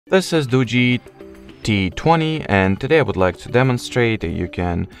This is DOOGEE T20, and today I would like to demonstrate that you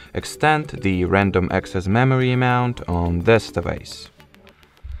can extend the random access memory amount on this device.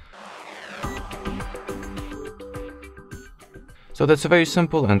 So that's a very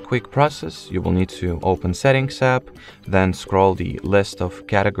simple and quick process. You will need to open Settings app, then scroll the list of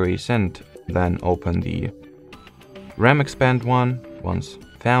categories and then open the RAM expand one, once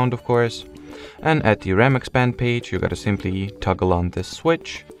found of course. And at the RAM expand page, you gotta simply toggle on this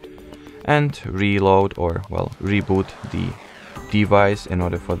switch and reload or, well, reboot the device in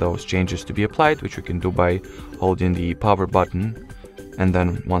order for those changes to be applied, which you can do by holding the power button. And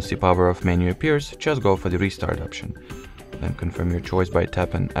then once the power off menu appears, just go for the restart option. Then confirm your choice by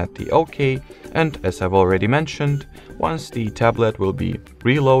tapping at the OK. And as I've already mentioned, once the tablet will be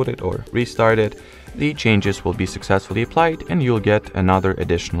reloaded or restarted, the changes will be successfully applied and you'll get another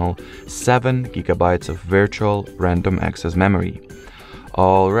additional 7 GB of virtual random access memory.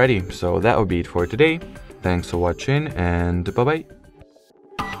 Alrighty, so that will be it for today. Thanks for watching and bye bye.